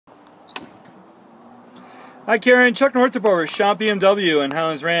Hi Karen, Chuck Northup, Shop BMW in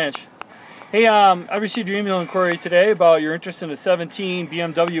Highlands Ranch. Hey, I received your email inquiry today about your interest in a 17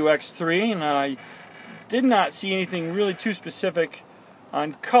 BMW X3, and I did not see anything really too specific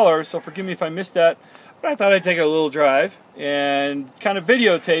on color, so forgive me if I missed that. But I thought I'd take a little drive and kind of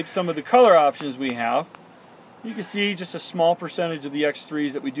videotape some of the color options we have. You can see just a small percentage of the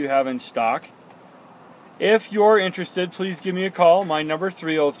X3s that we do have in stock. If you're interested, please give me a call. My number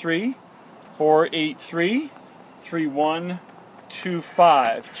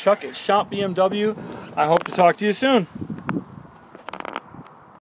 303-483-3125. Chuck at Shop BMW. I hope to talk to you soon.